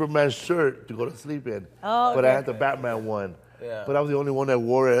and a Superman shirt to go to sleep in. Oh, but I had the Batman one. Yeah. But I was the only one that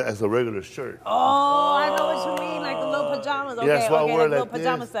wore it as a regular shirt. Oh, I know what you mean, like the little pajamas. Okay, Yeah, so I wore like little like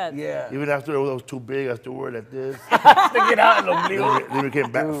pajama this. sets. Yeah. Even after it was too big, I still wore it like this. Stick it out in the ombligo. Then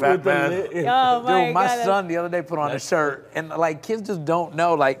became Fat Man. Oh my Dude, my God. son the other day put on a shirt, and like kids just don't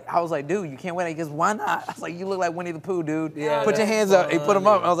know. Like I was like, dude, you can't wear that. He goes, why not? I was like, you look like Winnie the Pooh, dude. Yeah, Put your that's hands up. He put them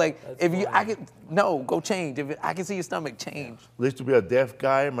up. funny. I was like, That's I could, no, go change. If I can see your stomach, change. There used to be a deaf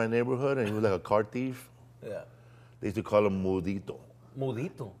guy in my neighborhood, and he was like a car thief. Yeah. They used to call him Mudito,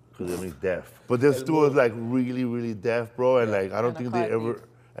 Mudito. because he's deaf. But this dude was like really, really deaf, bro, and like I don't think they car ever.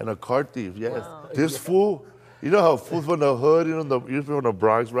 And a car thief, yes. This fool, you know how fools from the hood, you're from the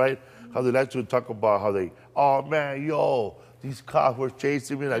Bronx, right? How they like to talk about how they, oh man, yo, these cops were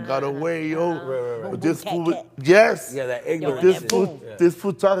chasing me and I got away, yo. Right. But this fool, yes. Yeah, that But ignorance. this that fool, boom. this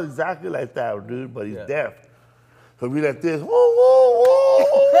fool talks exactly like that, dude, but he's deaf. So he'll be like this, whoa, whoa, whoa.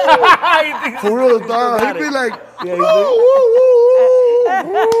 For real, dog. He'd be like, whoa, whoa,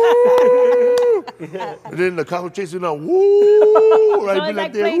 whoa, whoa. And then the cop was chasing him, woo. Right, So be it's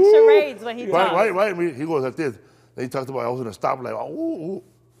like this, playing woo. charades when he talks. Right. I mean, he goes like this. Then he talks about I was in a stoplight, oh, woo, woo.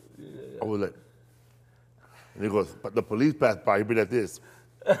 I was like, and he goes, but the police passed by. He'd be like this.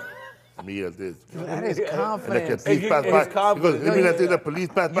 Me like this. That is And the confidence. police passed by. He confident. goes, he'd be like this. The police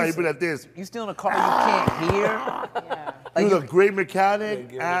passed by. He'd be like this. You still in a car you can't hear? Yeah. He was a great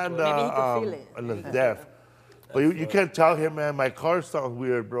mechanic and Maybe he could feel it. and deaf. But you can't tell him, man, my car sounds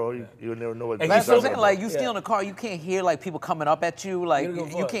weird, bro. You'll never know what And That's what I'm sounds saying. Like you still in the car, you can't hear like people coming up at you. Like You don't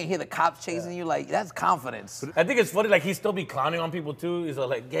give a you fuck. can't hear the cops chasing you. Like that's confidence. I think it's funny, like he still be clowning on people too. He's all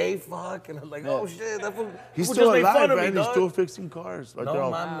like, gay fuck, and I'm like, oh shit, that fool. He's fool still just made alive, fun of me, man. He's dog. still fixing cars. Right No there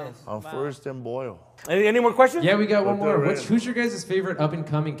mames. on First and Boyle. Any more questions? Yeah, we got one more. Right. Who's your guys' favorite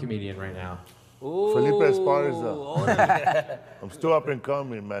up-and-coming comedian right now? Felipe Esparza. I'm still up and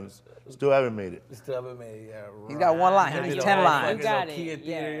coming, man. Still haven't made it. Still haven't made it. Yeah, He's got one line. He Right. needs 10 You lines. got Key it. at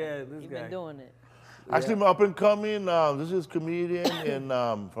theater, yeah, this You've guy. been doing it. Actually, I'm up and coming. This is a comedian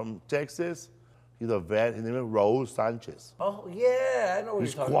from Texas. He's a vet. His name is Raul Sanchez. Oh yeah, I know what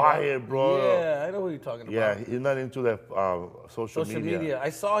He's you're talking quiet, about. bro. Yeah, I know what you're talking about. Yeah, he's not into that social Social media. I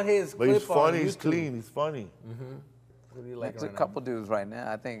saw his But clip he's funny. on He's YouTube. clean. He's funny. Who do you like There's a right couple dudes right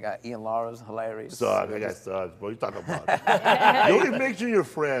now. I think Ian Lara's hilarious. Sucks. That guy sucks, bro. You talk about it. You only mention your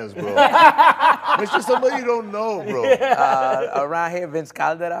friends, bro. Mention somebody you don't know, bro. Around here, Vince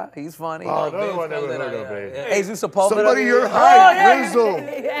Caldera. He's funny. Oh, another one I never heard of, man. Jesus Sepulveda. Somebody your height,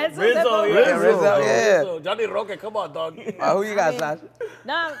 Rizzo. Yeah. Johnny Roque, come on, dog. Who you got, Sasha?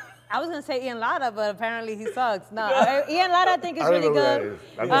 No, I was gonna say Ian Lara, but apparently he sucks. No, Ian Lara I think is I don't really know good. who that is.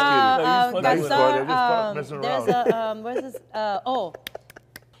 I'm just kidding. He's Gansar, I'm just messing there's around. where's this?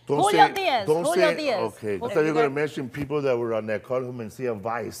 Don't Julio say- Diaz. Don't Julio say, Diaz. okay. I Julio thought you were going to Diaz. mention people that were on that Carlos Mencia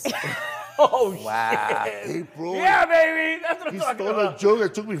Vice. Oh, Wow. Hey, bro. yeah, baby. That's what I'm He talking stole about. a joke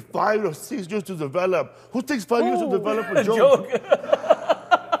that took me 5 or 6 years to develop. Who takes 5 years to develop a joke?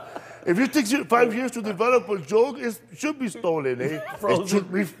 If it takes you 5 years to develop a joke, it should be stolen, eh? It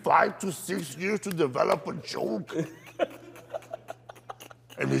took me 5 to 6 years to develop a joke.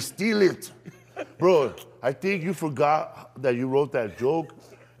 And they steal it. Bro, I think you forgot that you wrote that joke,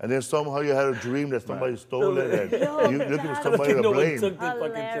 and then somehow you had a dream that somebody stole it, and you're looking for somebody to blame.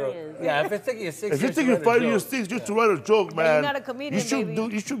 Hilarious. Yeah, if it's taking you 6 years If it to takes you write a 5 joke. years, 6 years to write a joke, man, not a comedian,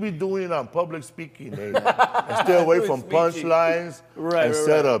 baby. you should be doing it on public speaking, eh? And stay away from punchlines Right, and right.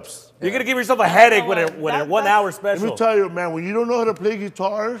 setups. You're gonna give yourself a headache with a That- 1 hour Let special. me tell you, man, when you don't know how to play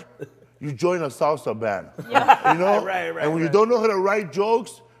guitar, you join a salsa band. You know? Right, and when you don't know how to write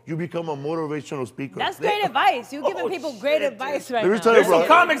jokes, you become a motivational speaker. That's great advice. You're giving people great advice right Let me now. tell you, There's some bro.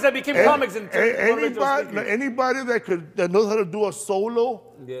 comics that became comics and Anybody that knows how to do a solo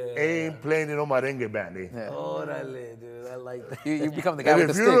ain't playing in no merengue band. Eh? Orale, dude, I like that. You become the guy And with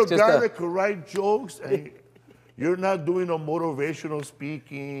if the you're a sticks. guy that could write jokes and you're not doing no motivational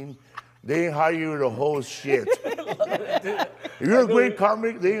speaking, they ain't hire you to host shit. If you're a great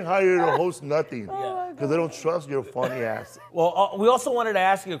comic, they ain't hire you to host nothing. Because they don't trust your funny ass. Well, we also wanted to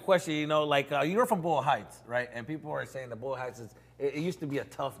ask you a question. You know, like you're from Boyle Heights, right? And people are saying that Boyle Heights it used to be a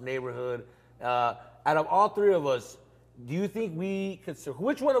tough neighborhood. Out of all three of us, do you think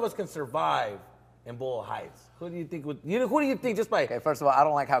which one of us can survive in Boyle Heights? Who do you think would? Who do you think just by? Okay, first of all, I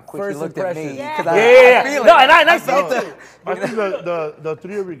don't like how quick First you looked at me. impression. Yeah. 'cause Yeah, I feel it. no, and I see it too. I think the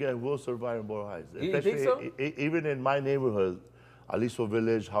three of you guys will survive in Boyle Heights. You think so? Even in my neighborhood, Aliso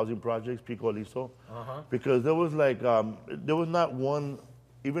Village housing projects, Pico Aliso, because there was like there was not one.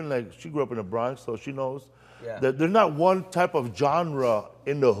 Even like she grew up in the Bronx, so she knows that there's not one type of genre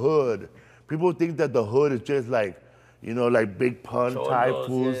in the hood. People think that the hood is just like, you know, like big pun type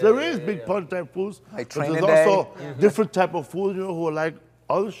fools. There is big pun type fools, Like but there's Training Day. also different type of fools, you know, who are like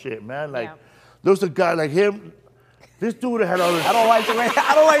other shit, man. Like there was a guy like him. This dude had all this. I don't like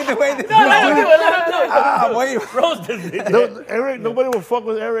the way. I'm waiting. Rose does it. No, Eric, nobody would fuck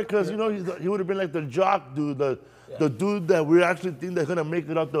with Eric because you know he would have been like the jock dude, the dude that we actually think they're gonna make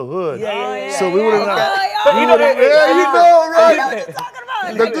it out the hood. So we would have not. You You know, right? talking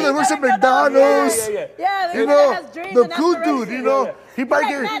about? The dude that works at McDonald's. Yeah, You know, the cool dude. You know, he might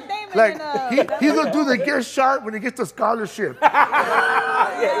like Matt get Damon like he's the dude that gets shot when he gets the scholarship.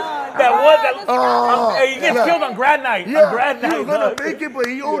 He gets killed on grad night. Yeah, on grad he night. was gonna dog. make it, but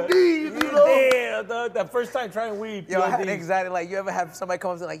he OD'd. You know. Damn, dog, that first time trying weed. Yo, POD. exactly. Like, you ever have somebody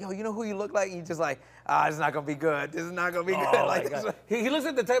come up to like, yo, you know who you look like? And you just like, this is not gonna be good. This is not gonna be good. Oh Like, my God. He looks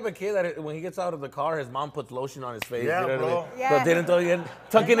like the type of kid that when he gets out of the car, his mom puts lotion on his face. Yeah, you know bro. what I mean? Yeah. So didn't throw you in,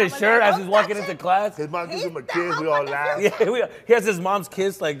 tuck in his shirt as he's walking into class. His mom gives him a kiss. We all laugh. Yeah, he has his mom's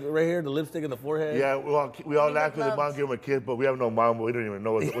kiss like right here, the lipstick in the forehead. Yeah, we all laugh because his mom gave him a kiss, but we have no mom, but we don't even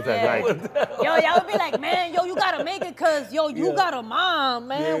know what that's like. Yo, y'all would be like, man, yo, you gotta make it because, yo, you got a mom,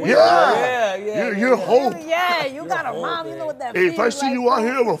 man. Yeah, yeah. You're hope. Yeah, you got a mom. You know what that Hey, feels if I see like. you out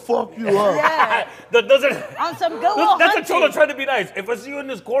here, I'm gonna fuck you up. Yeah, on some good old That's a hunting. cholo trying to be nice. If I see you in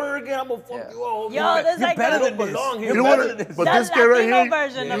this corner again, I'm gonna fuck you up. Yo, there's like better a- than this. belong here. You don't want to, but That's this guy right Latino here,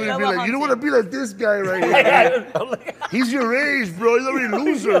 version of you would be double like, you don't hunting. want to be like this guy right here. Man. He's your age, bro. He's already a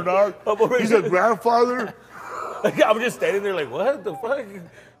loser, dog. He's a grandfather. I'm just standing there like, what the fuck?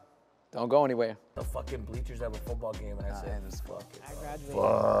 don't go anywhere. The fucking bleachers have a football game, and I said, fuck it. I graduated.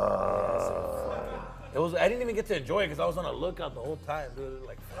 I didn't even get to enjoy it because I was on a lookout the whole time, dude.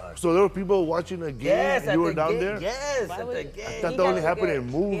 Like, fuck. So there were people watching the game, Yes, and you were down game. there? Yes, at the would- I game. thought that only happened in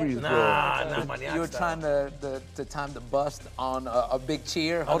movies, bro. Nah, maniac You were style. trying to time the bust on a big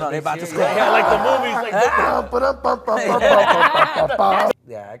cheer. Hold on, big they about to cheer. score. Yeah, like the movies. Like,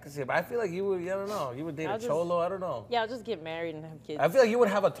 yeah, I can see it. But I feel like you would, I don't know. You would date I'll a just- cholo, I don't know. Yeah, I'll just get married and have kids. I feel like you would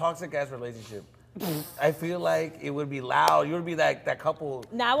have a toxic ass relationship. I feel like it would be loud. You would be like that couple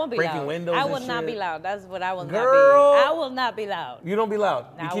No, I won't be breaking loud. windows I and will not be shit. loud. That's what I will Girl. not be. I will not be loud. You don't be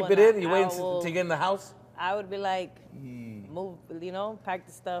loud. No, You I keep will it not. in. You wait I will- to get in the house. I would be like, move, pack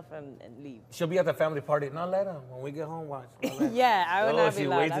the stuff and leave. She'll be at the family party. No, let her. When we get home, watch. Yeah, I would not be she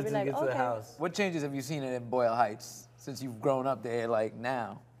loud. waits I'd be until like, you get to the okay. house. What changes have you seen in Boyle Heights since you've grown up there, like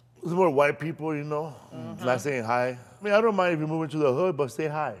now? There's more white people, not saying hi. I mean, I don't mind if you move into the hood, but say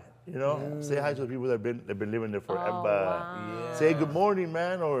hi. Say hi to the people that have been living there forever. Oh, wow. Say good morning,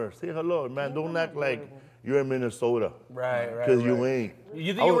 man, or say hello, man. Don't act like you're in Minnesota. Right. Because you ain't.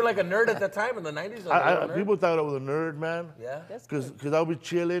 You think you were like a nerd at that time in the 90s? People thought I was a nerd, man. Yeah. Because I would be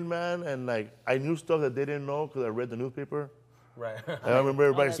chilling, man, and like I knew stuff that they didn't know because I read the newspaper. Right. And I remember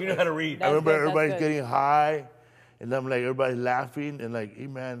everybody. You know how to read. I remember everybody's getting high, and I'm like everybody's laughing and like, hey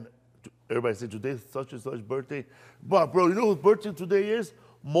man, everybody said today's such and such birthday. But bro, you know whose birthday today is?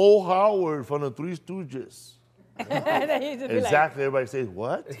 Mo Howard from the Three Stooges. Exactly. Everybody says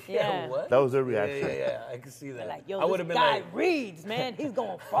what? Yeah. What? That was their reaction. Yeah. I can see that. Like, yo, I would this have been guy like, reads, man. He's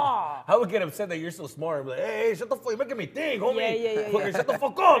going far. I would get upset that you're so smart. I'm like, hey, shut the fuck, you're making me think, homie. Yeah. Fucking shut the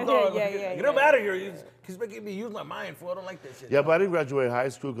fuck up, dog. Yeah. Get him out of here. He's making me use my mind, fool. I don't like that shit. Yeah, but I didn't graduate high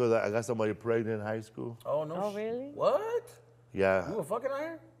school because I got somebody pregnant in high school. Oh, no. Oh, really? What? Yeah. You were fucking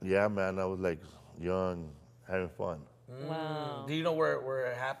iron? Yeah, man. I was like young, having fun. Wow. Do you know where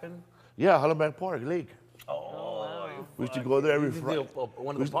it happened? Yeah, Hollenbeck Park, Lake. Oh, We used to go there every You Friday. did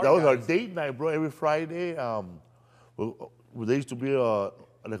one of the park That was our guys. date night, bro. Every Friday, there used to be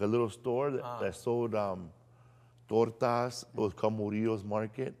like a little store that sold tortas. It was called Murillo's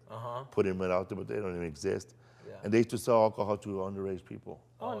Market. Put them out there, but they don't even exist. Yeah. And they used to sell alcohol to underage people.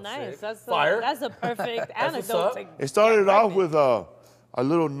 Oh, nice. sick. That's Fire. That's a perfect what's anecdote. up. to It started get off pregnant. with a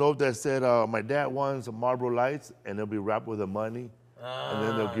little note that said, my dad wants some Marlboro Lights, and they'll be wrapped with the money. And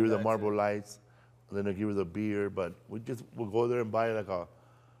then they'll give you the Marlboro Lights, and then they'll give you the beer. But we'll go there and buy like a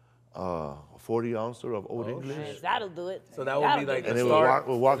 40-ouncer of Old English. Nice. That'll do it. So that would be like And the then start.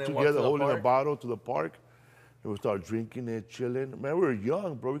 we'll walk and then walk together to the holding a park. bottle to the park. And we'll start drinking it, chilling. Man, we were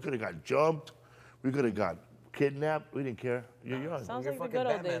young, bro. We could have got jumped. We could have got kidnapped. We didn't care. You're young. Sounds You're like the fucking good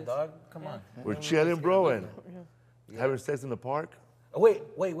old Batman, days. dog. Come on. We're chilling, bro, and having sex in the park. Wait,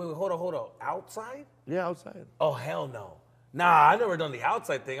 hold on. Outside? Yeah, outside. Oh, hell no. Nah, I've never done the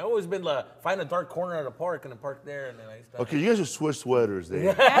outside thing. I've always been find a dark corner at a park and then park there and then I used to. Okay, you guys should switch sweaters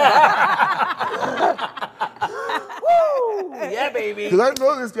there. Yeah, baby. Because I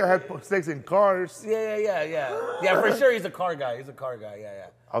know this guy had sex in cars, Yeah. Yeah, for sure he's a car guy. Yeah.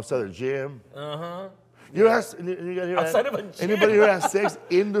 outside the gym. You guys here Outside of a gym. Anybody here have sex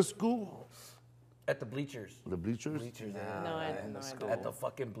in the school? At the bleachers. The bleachers? No, I don't. At the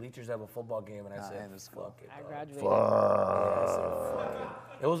fucking bleachers at a football game, and I said, "Fuck it." I graduated.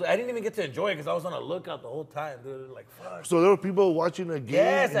 It was. I didn't even get to enjoy it because I was on a lookout the whole time, dude. Like, fuck. So there were people watching a game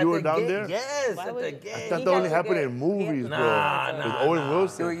Yes, and at you were the down game. there? Yes, Why at would the it- I game. thought that only happened in movies, bro. With Owen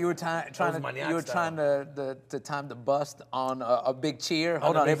Wilson. You were trying to time the bust on a big cheer.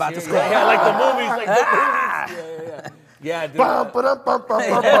 Hold on, the they're about big to cheer. score. Yeah, like the movies, Yeah. Yeah, dude. Bum, ba-dum, bum, bum,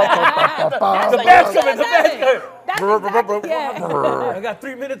 bum, bum, bum, bum, The bum. band's coming. That's exactly, yeah. I got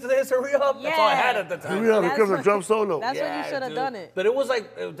 3 minutes of this. Hurry up. That's all I had at the time. Here comes a drum solo. That's when you Yeah, should have dude. done it. But it was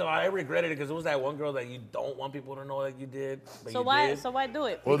like, I regretted it because it was that one girl that you don't want people to know that you did. But So you why? did. So why do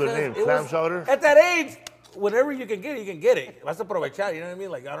it? What was the name? It Clam was- chowder? At that age, whenever you can get it. Vas a aprovechar, you know what I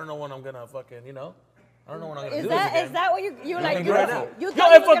mean? Like, I don't know when I'm gonna fucking, I don't know when I'm gonna Is do this that again. is that what you like? can You do it right now. you Yo,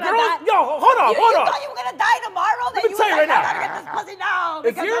 thought if you were a gonna girl, die? yo, hold on. You thought you were gonna die tomorrow? Then me you tell were you like, right I now. gotta get this pussy now If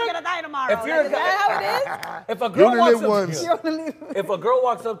because you're- I'm gonna die tomorrow. if you're Like, a is that how it is? If a You girl only walks live up once. to you, if a girl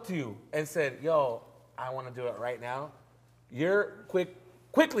walks up to you and said, "Yo, I want to do it right now," you're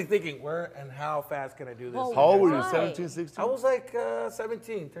quickly thinking, "Where and how fast can I do this?" Well, How old were you? Why? 17, 16? I was like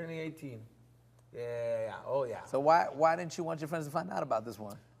 17, turning 18. Yeah. Oh yeah. So why didn't you want your friends to find out about this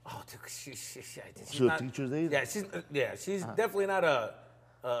one? Oh, dude, she's She a not- teacher's aide? Yeah, she's definitely not a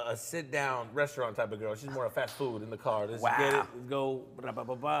sit-down restaurant type of girl. She's more a fast food in the car. Let's get it, let's go, blah, blah,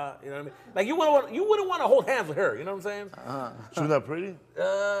 blah, blah. You know what I mean? Like you wouldn't want to hold hands with her. You know what I'm saying? She was not pretty?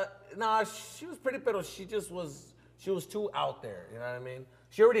 Nah, she was pretty, but she was too out there. You know what I mean?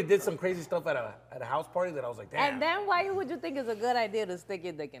 She already did some crazy stuff at a house party that I was like, damn. And then why would you think it's a good idea to stick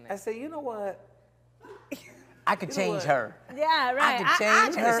your dick in I it? said, you know what? I could change her. Yeah, right. could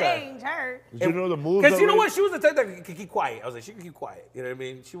change her. change her. Did you know the moves? Because you know already? what? She was the type that could keep quiet. I was like, she could keep quiet. You know what I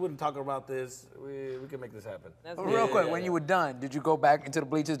mean? She wouldn't talk about this. We can make this happen. That's But good. real quick, when you were done, did you go back into the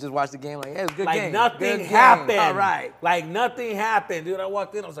bleachers, just watch the game? Like, yeah, it was a good Like game. nothing Good game. happened. All right. Like nothing happened, dude. I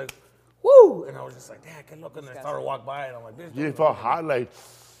walked in, I was like, woo! And I was just like, damn, I can look. And I started to walk by, and I'm like, bitch. You didn't feel hot, like,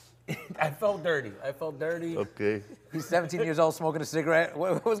 I felt dirty. I felt dirty. Okay. He's 17 years old smoking a cigarette.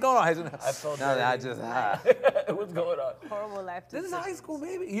 What's going on? I felt No, dirty. I just, What's going on? Horrible life. This is high school,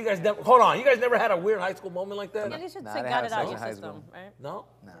 baby. You guys never, hold on. You guys never had a weird high school moment like that? Yeah, you should Nah, say they got have it out sex your in high system, school. right? No?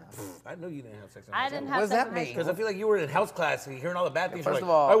 Nah. I knew you didn't have sex in I high didn't school. have What does sex that in high mean? Because I feel like you were in house class and hearing all the bad things. First you're of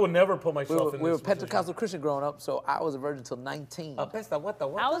like, all, I would never put we myself were, in we were this position. Pentecostal Christian growing up, so I was a virgin until 19. Apesta, what the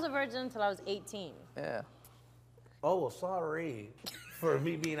what? I was a virgin until I was 18. Yeah. Oh, well, sorry for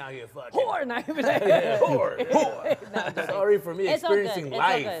me being out here fucking. Whore, not even Yeah, whore. Sorry for me It's all good, experiencing it's all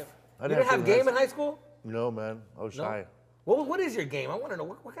life. good. I You didn't have game in high school? No, man. I was shy. What is your game? I want to know,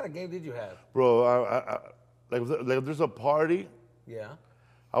 what kind of game did you have? Bro, like if there's a party, Yeah.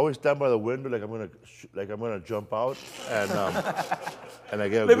 I always stand by the window like I'm gonna jump out and I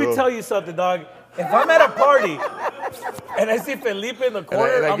get a Let girl. me tell you something, dog. If I'm at a party and I see Felipe in the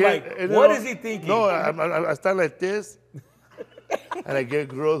corner, and I I'm get- like, and what you is he thinking? No, I stand like this, and I get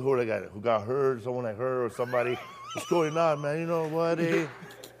girls who got hurt, someone like her or somebody. What's going on, man? You know what? Eh?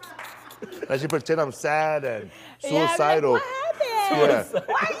 And she pretend I'm sad and suicidal. What happened? Yeah.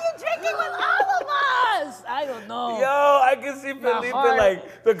 Why are you drinking with all of us? I don't know. Yo, I can see Felipe heart.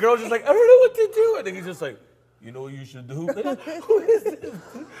 like, the girl's just like, I don't know what to do. And then he's just like, you know what you should do? Who is this?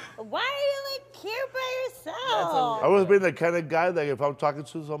 Why are you like here by yourself? I was being the kind of guy that if I'm talking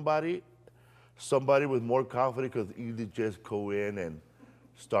to somebody with more confidence could easily just go in and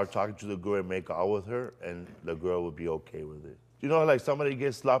start talking to the girl and make out with her, and the girl would be okay with it. You know, like somebody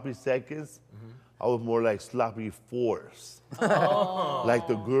gets sloppy seconds? I was more like sloppy fours. Like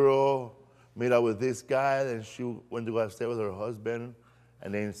the girl made out with this guy, and she went to go stay with her husband,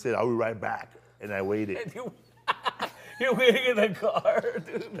 and then said, I'll be right back. And I waited. You're waiting in the car,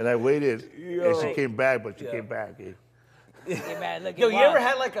 dude. And I waited, and she came back, but she came back. Eh? Get mad, look Yo, at you Bob. ever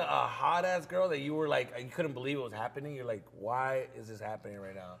had like a hot ass girl that you were like, you couldn't believe it was happening? You're like, why is this happening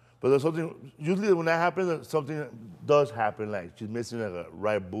right now? But there's something, usually when that happens, something does happen, like she's missing like a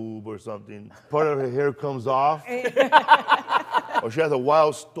right boob or something. Part of her hair comes off. Or she has a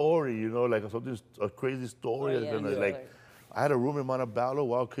wild story, you know, like a crazy story. Oh, yeah, that's gonna, yeah. like, I had a room in Montebello,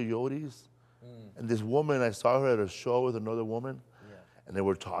 Wild Coyotes, and this woman, I saw her at a show with another woman, and they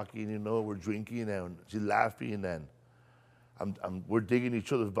were talking, you know, we're drinking, and she's laughing, and we're digging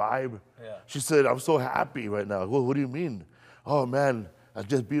each other's vibe. Yeah. She said, I'm so happy right now. Well, what do you mean? Oh, man, I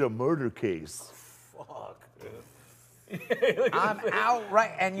just beat a murder case. Fuck, dude. I'm out,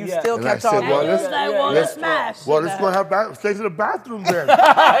 right? And you Yeah. still And I kept said, talking. well, And let's- you was like, well, let's smash. Well, let's go have sex in the bathroom then.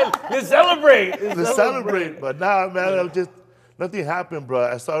 Let's celebrate. Let's celebrate. But nah, man, it was just, nothing happened, bro.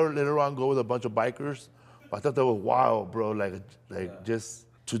 I saw her later on go with a bunch of bikers. I thought that was wild, bro. Just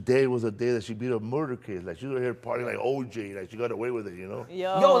today was a day that she beat a murder case. Like she was here partying like OJ. Like she got away with it, you know?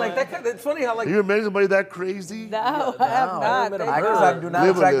 Yo, like that kind of, it's funny how like, Have you ever met somebody that crazy? No, I have not. met a I girl. guess I do not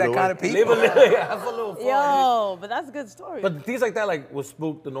Live a attract that little, kind of eh? people. have a little fun. Yo, but that's a good story. But things like that, like, would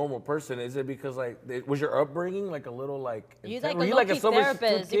spook the normal person. Is it because, like, was your upbringing like a little like? you intense? like Were a you low-key sober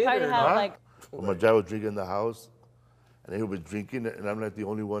therapist. You kid probably or have not? like, When my dad was drinking in the house, and he was drinking, and I'm like the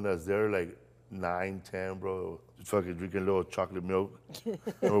only one that's there, like 9, 10, bro. Fucking drinking a little chocolate milk. And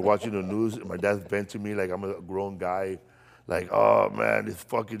we're watching the news, and my dad's venting me like I'm a grown guy. Like, oh man, this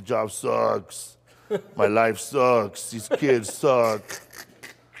fucking job sucks. My life sucks. These kids suck.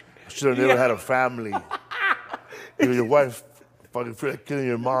 I should have never had a family. Even your wife fucking feel like killing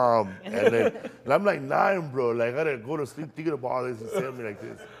your mom. And I'm like 9, bro. Like, I gotta go to sleep thinking about all this and say to me like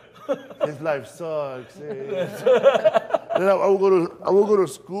this. His life sucks. Eh? Then I will go to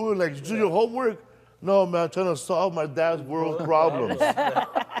school and like, you do your homework? No, man, I'm trying to solve my dad's world problems.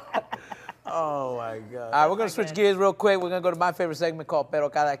 Oh my god. All right, we're gonna switch gears real quick. We're gonna go to my favorite segment called Pero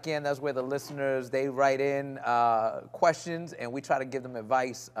Cada Quien. That's where the listeners, they write in questions and we try to give them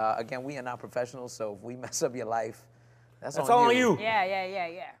advice. Again, we are not professionals, so if we mess up your life, that's That's all on you.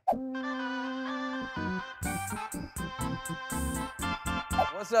 yeah.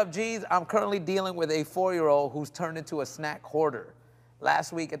 What's up, G's? I'm currently dealing with a 4-year-old who's turned into a snack hoarder.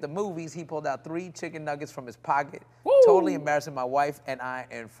 Last week at the movies, he pulled out 3 chicken nuggets from his pocket, totally embarrassing my wife and I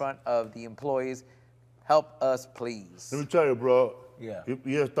in front of the employees. Help us, please. Let me tell you, bro. Yeah. You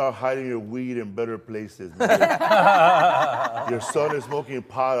gotta start hiding your weed in better places, man. Your son is smoking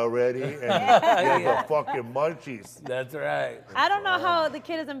pot already, and you have the fucking munchies. That's right. I don't know how the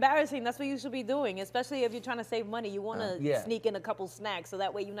kid is embarrassing. That's what you should be doing, especially if you're trying to save money. You want to Yeah. sneak in a couple snacks so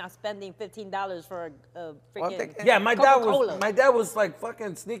that way you're not spending $15 for a freaking Yeah, my Coca-Cola. dad was like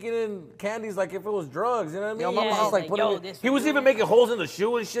fucking sneaking in candies like if it was drugs, you know what I mean? Yo, my Yeah, mom's he's like like, putting yo, it- this he was is even good. making holes in the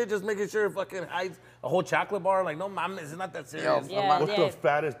shoe and shit, just making sure it fucking hides a whole chocolate bar. Like, no, mom, it's not that serious. Yeah, What's yeah. the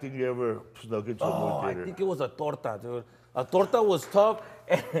fattest thing you ever snuck into a Oh, movie I theater? think it was a torta, dude. A torta was tough,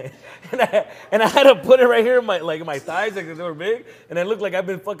 and I had to put it right here in my thighs because they were big, and it looked like I've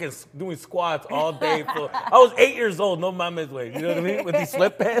been fucking doing squats all day. I was 8 years old, no mames way. You know what I mean? With these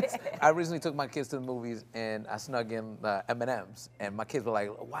sweatpants. I recently took my kids to the movies, and I snuck in M&Ms, and my kids were like,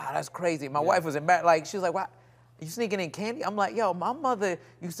 "Wow, that's crazy." My wife was embarrassed. Like, she was like, "What? You sneaking in candy?" I'm like, "Yo, my mother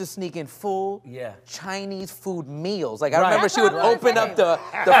used to sneak in full Chinese food meals. Like, I remember she would open up the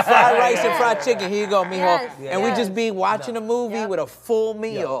fried rice and fried chicken. Here you go, mijo." And we'd just be watching a movie with a full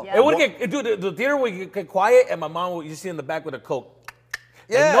meal. It would get, dude, the theater would get quiet, and my mom would, you see in the back with a Coke.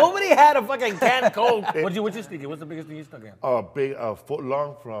 Yeah. And nobody had a fucking canned Coke. What you sneak in? What's the biggest thing you snuck in? A big foot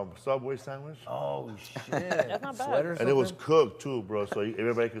long from Subway sandwich. Oh, shit. That's not bad. Sweater or And it was something? cooked too, bro, so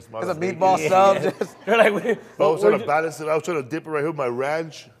everybody could smell It's a the meatball bacon. sub. Just, They're like, wait, Bro, I was trying to balance it. I was trying to dip it right here with my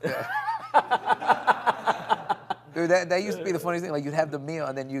ranch. dude, that used to be the funniest thing. Like, you'd have the meal,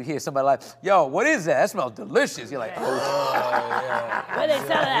 and then you hear somebody like, "Yo, what is that? That smells delicious." You're like, "Oh, Where they sell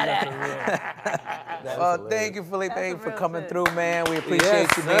that at? well, thank you, Felipe, That's for real coming shit. through, man. We appreciate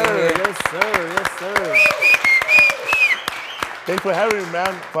yes, you sir. being here. Yes, sir. Yes, sir. Thanks for having me,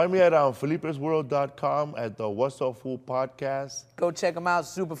 man. Find me at felipesworld.com at the What's Up Fool podcast. Go check him out.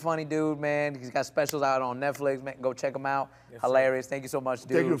 Super funny dude, man. He's got specials out on Netflix. Man, go check him out. Hilarious. Thank you so much,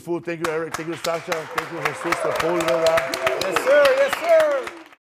 dude. Thank you, Fool. Thank you, Eric. Thank you, Sasha. Thank you, Jesus, for holding it up. Yes, sir. Yes, sir.